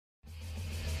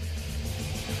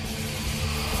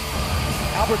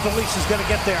Albert Delise is going to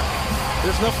get there.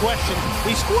 There's no question.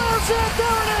 He squares it.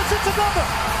 There it is. It's another.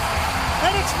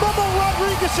 And it's Bubba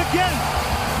Rodriguez again.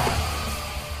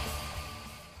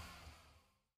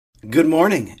 Good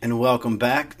morning and welcome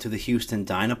back to the Houston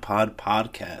Dynapod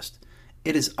podcast.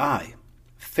 It is I,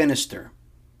 Finister,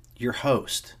 your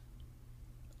host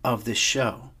of this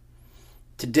show.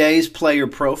 Today's player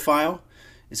profile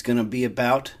is going to be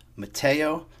about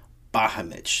Mateo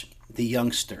Bahamich, the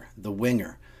youngster, the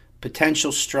winger,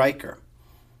 potential striker.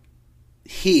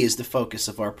 He is the focus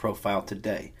of our profile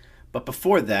today. But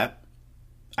before that,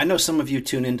 I know some of you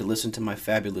tune in to listen to my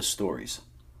fabulous stories.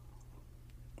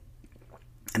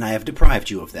 And I have deprived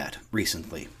you of that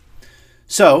recently.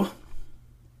 So,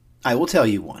 I will tell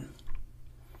you one.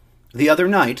 The other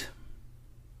night,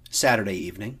 Saturday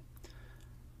evening,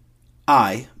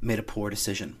 I made a poor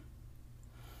decision.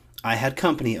 I had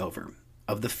company over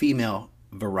of the female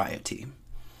variety.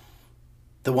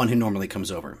 The one who normally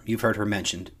comes over. You've heard her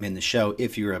mentioned in the show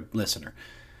if you're a listener.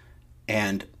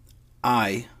 And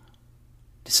I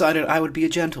decided I would be a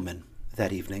gentleman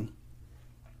that evening.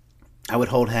 I would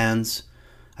hold hands.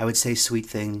 I would say sweet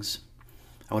things.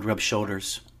 I would rub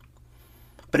shoulders.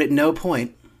 But at no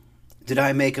point did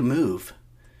I make a move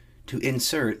to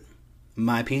insert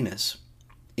my penis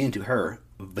into her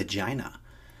vagina.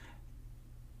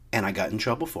 And I got in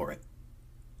trouble for it.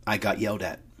 I got yelled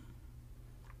at.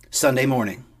 Sunday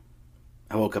morning,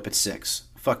 I woke up at 6.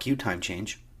 Fuck you, time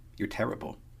change. You're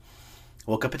terrible.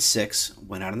 Woke up at 6,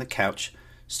 went out on the couch,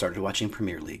 started watching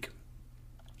Premier League.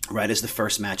 Right as the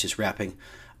first match is wrapping,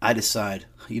 I decide,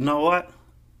 you know what?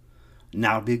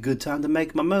 Now would be a good time to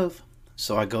make my move.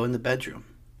 So I go in the bedroom,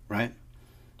 right?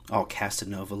 All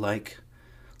Casanova-like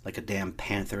a damn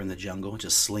panther in the jungle,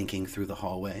 just slinking through the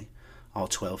hallway, all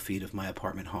 12 feet of my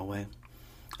apartment hallway.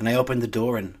 And I open the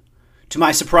door and, to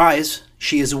my surprise,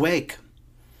 she is awake.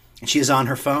 And she is on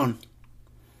her phone.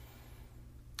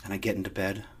 And I get into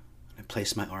bed, and I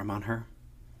place my arm on her,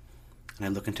 and I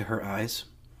look into her eyes,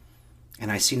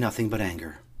 and I see nothing but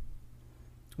anger.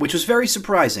 Which was very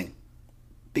surprising,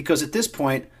 because at this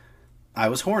point, I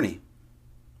was horny.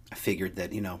 I figured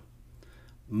that,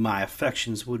 my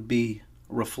affections would be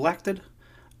reflected.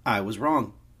 I was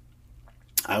wrong.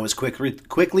 I was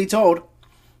quickly told,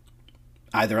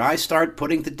 either I start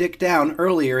putting the dick down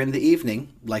earlier in the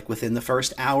evening, like within the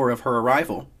first hour of her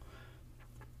arrival,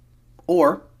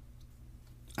 or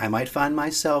I might find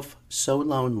myself so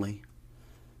lonely,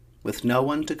 with no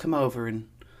one to come over and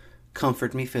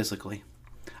comfort me physically.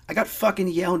 I got fucking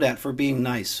yelled at for being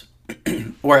nice.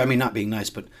 Not being nice,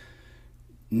 but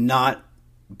not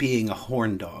being a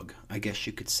horn dog, I guess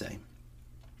you could say.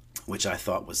 Which I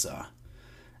thought was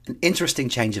an interesting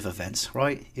change of events,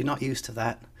 right? You're not used to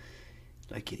that.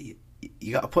 Like,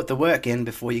 you got to put the work in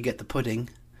before you get the pudding.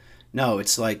 No,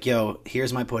 it's like, yo,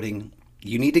 here's my pudding.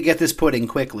 You need to get this pudding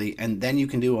quickly, and then you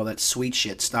can do all that sweet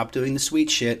shit. Stop doing the sweet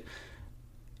shit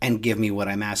and give me what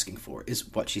I'm asking for, is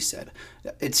what she said.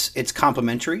 It's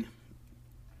complimentary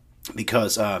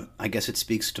because I guess it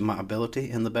speaks to my ability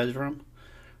in the bedroom,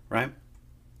 right?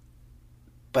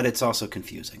 But it's also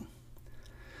confusing.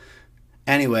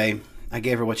 Anyway, I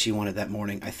gave her what she wanted that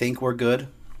morning. I think we're good.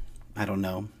 I don't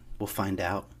know. We'll find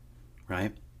out,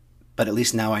 right? But at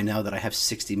least now I know that I have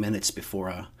 60 minutes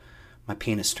before my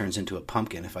penis turns into a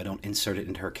pumpkin if I don't insert it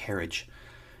into her carriage.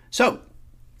 So,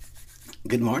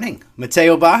 good morning,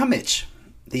 Mateo Bahamich,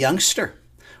 the youngster.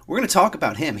 We're going to talk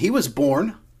about him. He was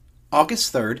born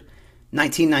August 3rd,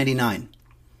 1999.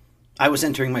 I was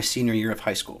entering my senior year of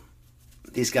high school.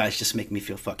 These guys just make me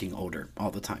feel fucking older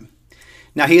all the time.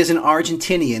 Now, he is an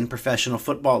Argentinian professional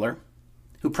footballer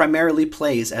who primarily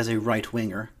plays as a right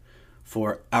winger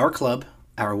for our club,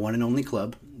 our one and only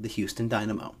club, the Houston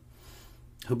Dynamo,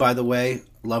 who, by the way,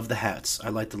 love the hats. I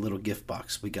like the little gift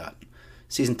box we got.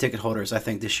 Season ticket holders, I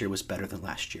think this year was better than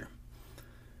last year.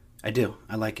 I do.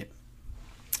 I like it.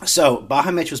 So,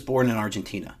 Bahamich was born in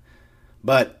Argentina,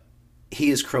 but he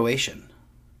is Croatian.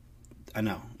 I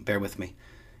know. Bear with me.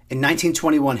 In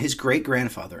 1921, his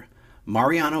great-grandfather,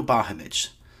 Mariano Bahamich,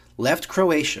 left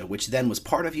Croatia, which then was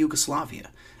part of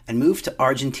Yugoslavia, and moved to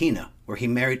Argentina, where he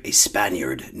married a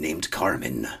Spaniard named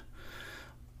Carmen.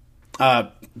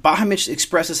 Bahamich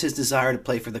expresses his desire to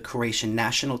play for the Croatian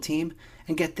national team,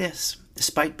 and get this,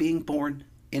 despite being born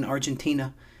in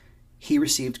Argentina, he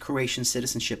received Croatian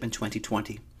citizenship in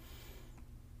 2020.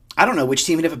 I don't know which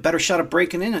team he'd have a better shot of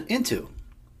breaking into.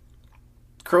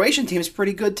 Croatian team's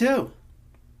pretty good too,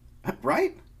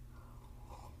 right?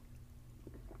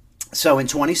 So in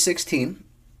 2016,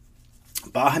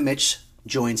 Bahamich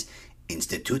joins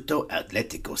Instituto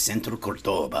Atlético Centro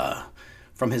Córdoba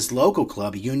from his local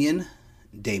club, Unión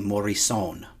de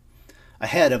Morison.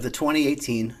 ahead of the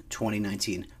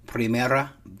 2018-2019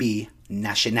 Primera B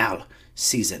Nacional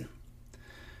season.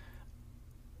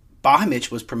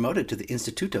 Bahamic was promoted to the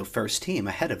Instituto first team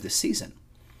ahead of this season.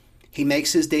 He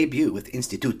makes his debut with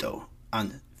Instituto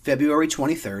on February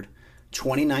 23rd,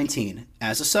 2019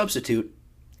 as a substitute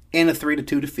in a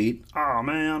 3-2 defeat,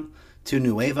 to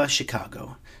Nueva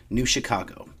Chicago, New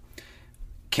Chicago.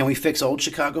 Can we fix old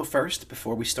Chicago first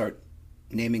before we start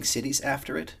naming cities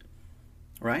after it?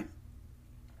 Right?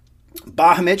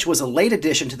 Bahamic was a late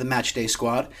addition to the matchday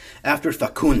squad after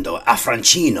Facundo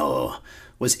Afrancino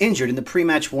was injured in the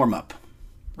pre-match warm-up.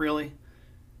 Really?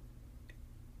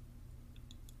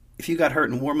 If you got hurt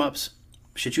in warm-ups,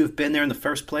 should you have been there in the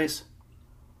first place?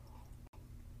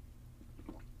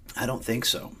 I don't think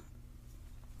so.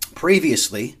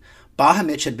 Previously,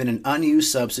 Bahamic had been an unused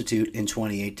substitute in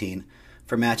 2018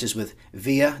 for matches with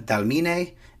Villa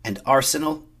Dalmine and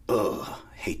Arsenal.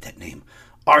 Hate that name.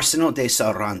 Arsenal de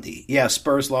Sarandi. Yeah,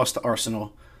 Spurs lost to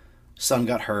Arsenal. Son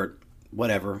got hurt.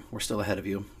 Whatever. We're still ahead of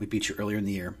you. We beat you earlier in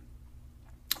the year.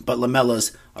 But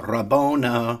Lamella's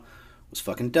Rabona was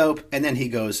fucking dope. And then he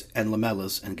goes and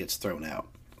Lamella's and gets thrown out.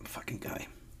 Fucking guy.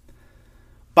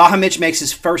 Bahamic makes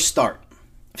his first start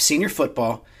of senior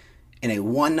football in a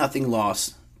 1-0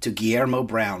 loss to Guillermo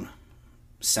Brown.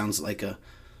 Sounds like a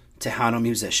Tejano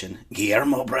musician.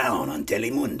 Guillermo Brown on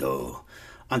Telemundo.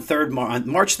 On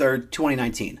March 3rd,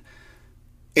 2019.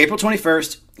 April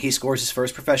 21st, he scores his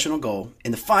first professional goal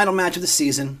in the final match of the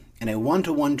season in a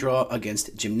 1-1 draw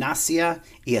against Gimnasia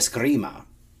y Esgrima.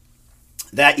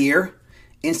 That year,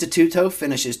 Instituto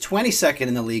finishes 22nd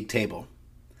in the league table.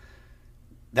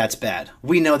 That's bad.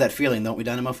 We know that feeling, don't we,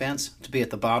 Dynamo fans? To be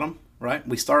at the bottom, right?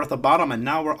 We start at the bottom and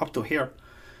now we're up to here.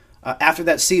 After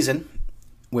that season,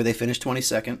 where they finished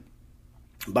 22nd,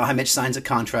 Bahamic signs a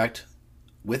contract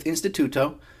with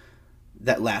Instituto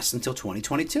that lasts until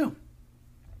 2022.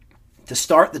 To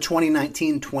start the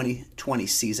 2019-2020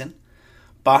 season,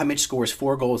 Bahamic scores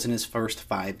 4 goals in his first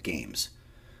 5 games.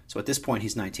 So at this point,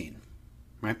 he's 19,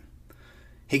 right?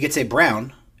 He gets a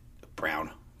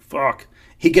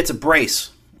He gets a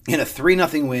brace in a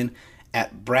 3-0 win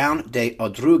at Brown de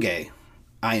Odrugue.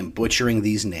 I am butchering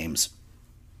these names,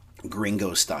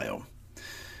 gringo style.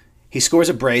 He scores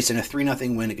a brace in a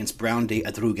 3-0 win against Brown de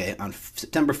Odrugue on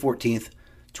September 14th,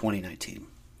 2019.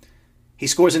 He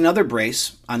scores another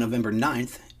brace on November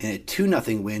 9th in a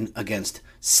 2-0 win against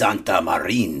Santa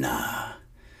Marina.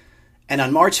 And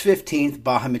on March 15th,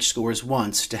 Bahamic scores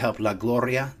once to help La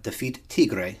Gloria defeat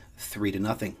Tigre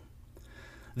 3-0.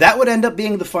 That would end up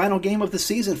being the final game of the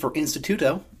season for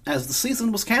Instituto, as the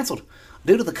season was canceled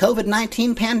due to the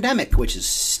COVID-19 pandemic, which is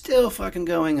still fucking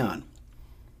going on.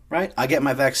 Right? I get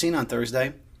my vaccine on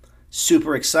Thursday.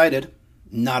 Super excited.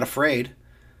 Not afraid.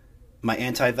 My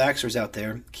anti-vaxxers out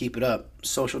there, keep it up.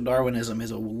 Social Darwinism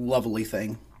is a lovely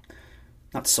thing.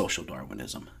 Not social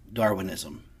Darwinism.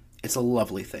 Darwinism. It's a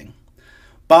lovely thing.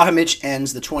 Bahamic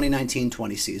ends the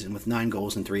 2019-20 season with 9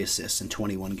 goals and 3 assists in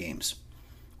 21 games,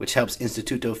 which helps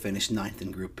Instituto finish 9th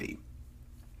in Group B.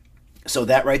 So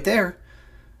that right there,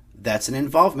 that's an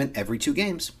involvement every 2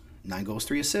 games. 9 goals,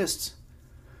 3 assists.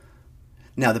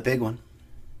 Now the big one.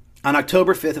 On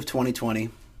October 5th of 2020,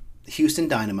 the Houston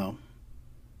Dynamo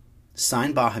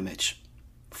signed Bahamic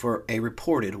for a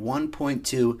reported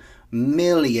 $1.2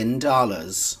 million,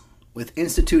 with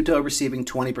Instituto receiving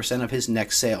 20% of his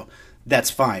next sale. That's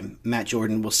fine. Matt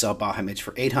Jordan will sell Bahamic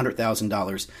for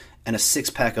 $800,000 and a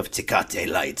 6-pack of Tecate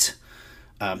Light.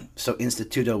 So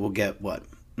Instituto will get, what?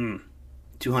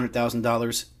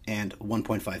 $200,000 and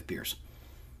 1.5 beers.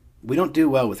 We don't do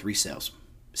well with resales.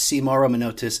 See Mauro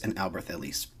Menotti and Albert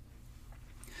Ellis.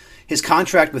 His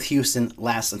contract with Houston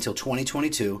lasts until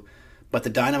 2022, but the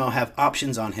Dynamo have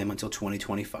options on him until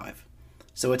 2025.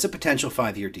 So it's a potential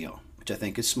 5-year deal, which I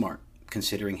think is smart,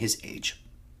 considering his age.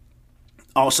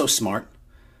 Also smart,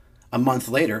 a month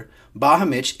later,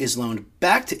 Bahamic is loaned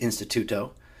back to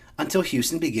Instituto until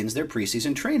Houston begins their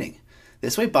preseason training.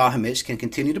 This way Bahamic can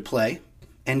continue to play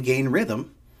and gain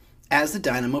rhythm as the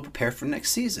Dynamo prepare for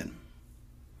next season.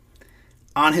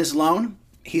 On his loan,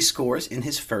 he scores in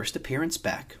his first appearance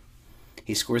back.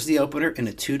 He scores the opener in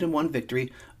a 2-1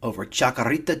 victory over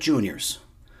Chacarita Juniors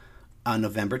on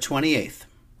November 28th.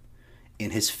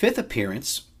 In his 5th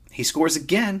appearance, he scores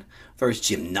again versus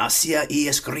Gimnasia y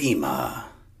Esgrima.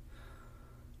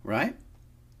 Right?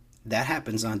 That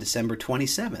happens on December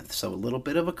 27th, so a little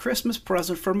bit of a Christmas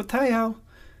present for Mateo.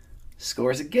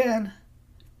 Scores again.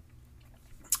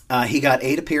 He got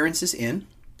 8 appearances in.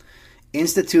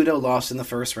 Instituto lost in the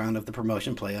first round of the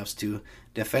promotion playoffs to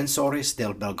Defensores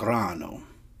del Belgrano.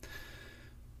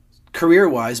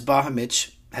 Career-wise,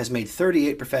 Bahamic has made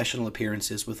 38 professional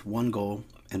appearances with 1 goal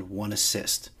and 1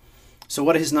 assist. So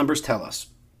what do his numbers tell us?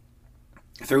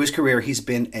 Through his career, he's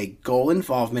been a goal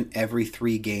involvement every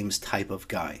 3 games type of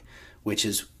guy, which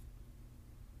is,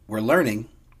 we're learning,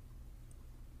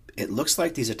 it looks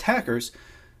like these attackers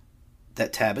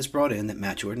that Tab has brought in, that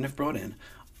Matt Jordan have brought in,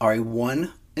 are a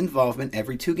 1 involvement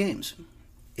every 2 games.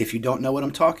 If you don't know what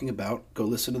I'm talking about, go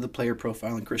listen to the player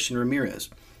profile in Christian Ramirez.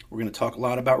 We're going to talk a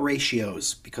lot about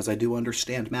ratios because I do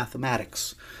understand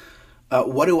mathematics.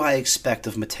 What do I expect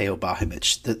of Mateo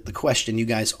Bahamic? The question you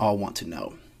guys all want to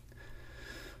know.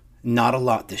 Not a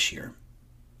lot this year.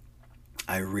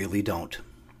 I really don't.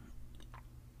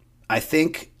 I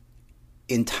think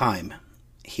in time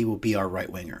he will be our right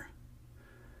winger.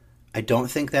 I don't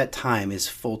think that time is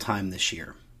full time this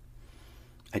year.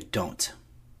 I don't.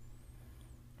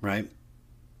 Right?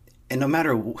 And no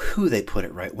matter who they put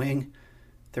at right wing,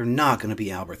 they're not going to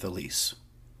be Albert Elise.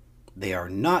 They are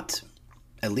not,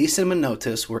 Elise and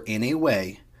Manotas were in a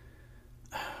way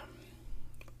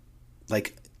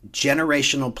like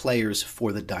generational players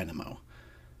for the Dynamo.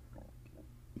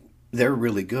 They're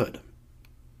really good.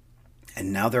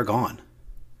 And now they're gone.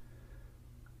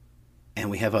 And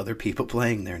we have other people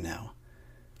playing there now.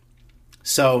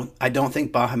 So I don't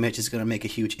think Bahamic is going to make a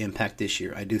huge impact this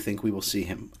year. I do think we will see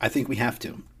him. I think we have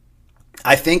to.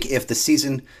 I think if the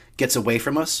season gets away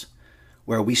from us,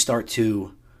 where we start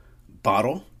to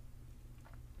bottle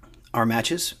our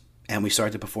matches and we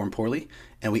start to perform poorly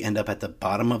and we end up at the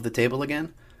bottom of the table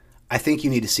again, I think you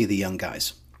need to see the young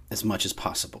guys as much as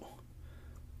possible,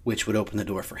 which would open the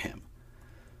door for him.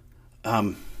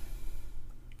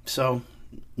 So,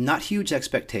 not huge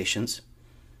expectations.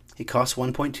 He costs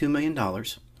 $1.2 million,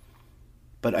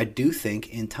 but I do think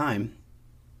in time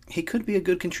he could be a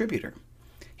good contributor.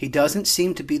 He doesn't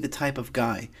seem to be the type of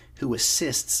guy who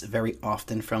assists very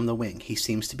often from the wing. He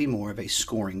seems to be more of a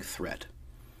scoring threat.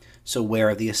 So where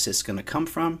are the assists going to come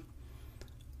from?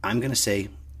 I'm going to say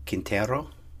Quintero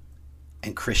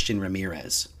and Christian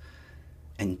Ramirez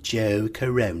and Joe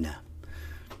Corona.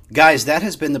 Guys, that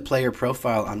has been the player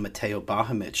profile on Mateo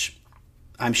Bahamic.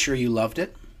 I'm sure you loved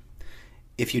it.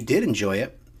 If you did enjoy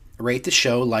it, rate the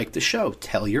show, like the show,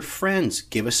 tell your friends,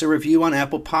 give us a review on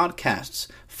Apple Podcasts,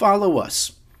 follow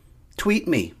us, tweet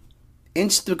me,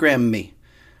 Instagram me.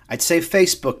 I'd say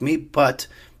Facebook me, but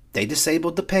they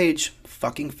disabled the page.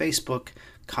 Fucking Facebook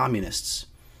communists.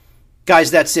 Guys,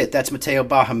 that's it. That's Mateo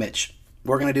Bahamic.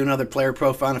 We're going to do another player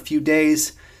profile in a few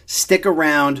days. Stick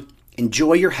around.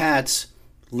 Enjoy your hats.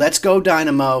 Let's go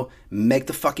Dynamo. Make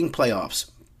the fucking playoffs.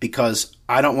 Because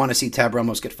I don't want to see Tab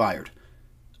Ramos get fired.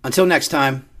 Until next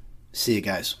time, see you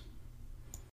guys.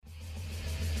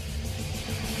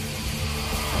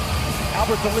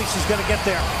 Albert Elise is going to get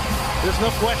there. There's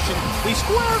no question. He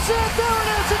squares it. There it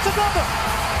is. It's a number.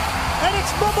 And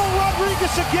it's Bubba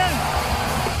Rodriguez again.